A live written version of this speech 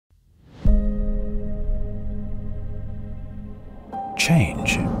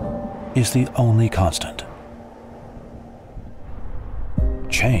Change is the only constant.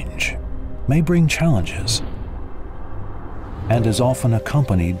 Change may bring challenges and is often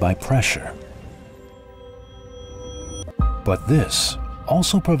accompanied by pressure. But this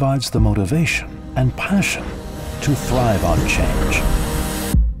also provides the motivation and passion to thrive on change.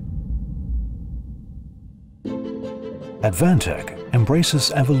 Advantech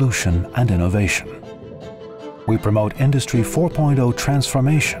embraces evolution and innovation. We promote Industry 4.0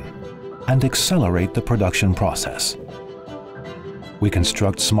 transformation and accelerate the production process. We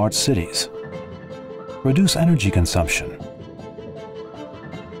construct smart cities, reduce energy consumption,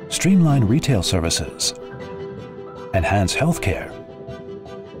 streamline retail services, enhance healthcare,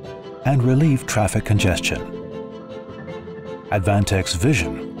 and relieve traffic congestion. Advantech's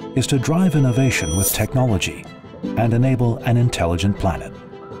vision is to drive innovation with technology and enable an intelligent planet,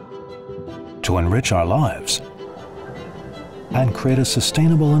 to enrich our lives and create a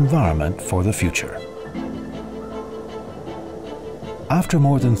sustainable environment for the future. After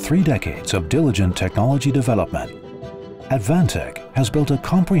more than 3 decades of diligent technology development, Advantech has built a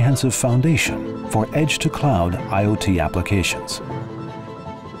comprehensive foundation for edge-to-cloud IoT applications.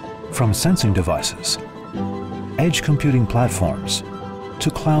 From sensing devices, edge computing platforms, to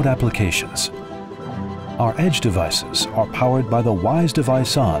cloud applications, our edge devices are powered by the WISE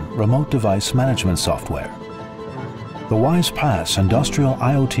Device On remote device management software. The WISE Pass industrial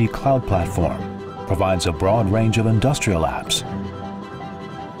IoT cloud platform provides a broad range of industrial apps.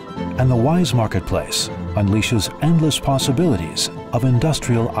 And the WISE Marketplace unleashes endless possibilities of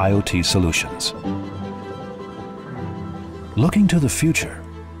industrial IoT solutions. Looking to the future,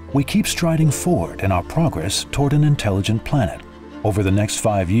 we keep striding forward in our progress toward an intelligent planet. Over the next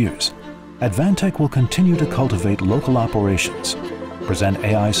 5 years, Advantech will continue to cultivate local operations, present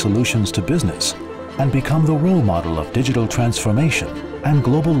AI solutions to business, and become the role model of digital transformation and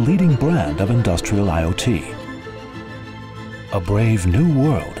global leading brand of industrial IoT. A brave new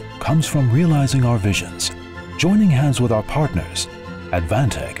world comes from realizing our visions. Joining hands with our partners,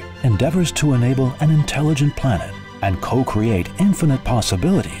 Advantech endeavors to enable an intelligent planet and co-create infinite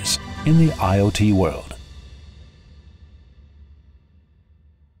possibilities in the IoT world.